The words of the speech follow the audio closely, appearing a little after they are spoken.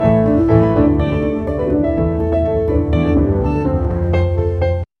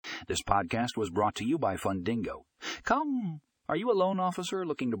This podcast was brought to you by Fundingo. Come! Are you a loan officer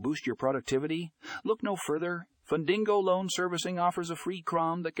looking to boost your productivity? Look no further. Fundingo Loan Servicing offers a free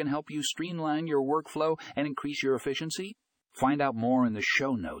CRM that can help you streamline your workflow and increase your efficiency. Find out more in the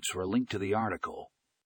show notes for a link to the article.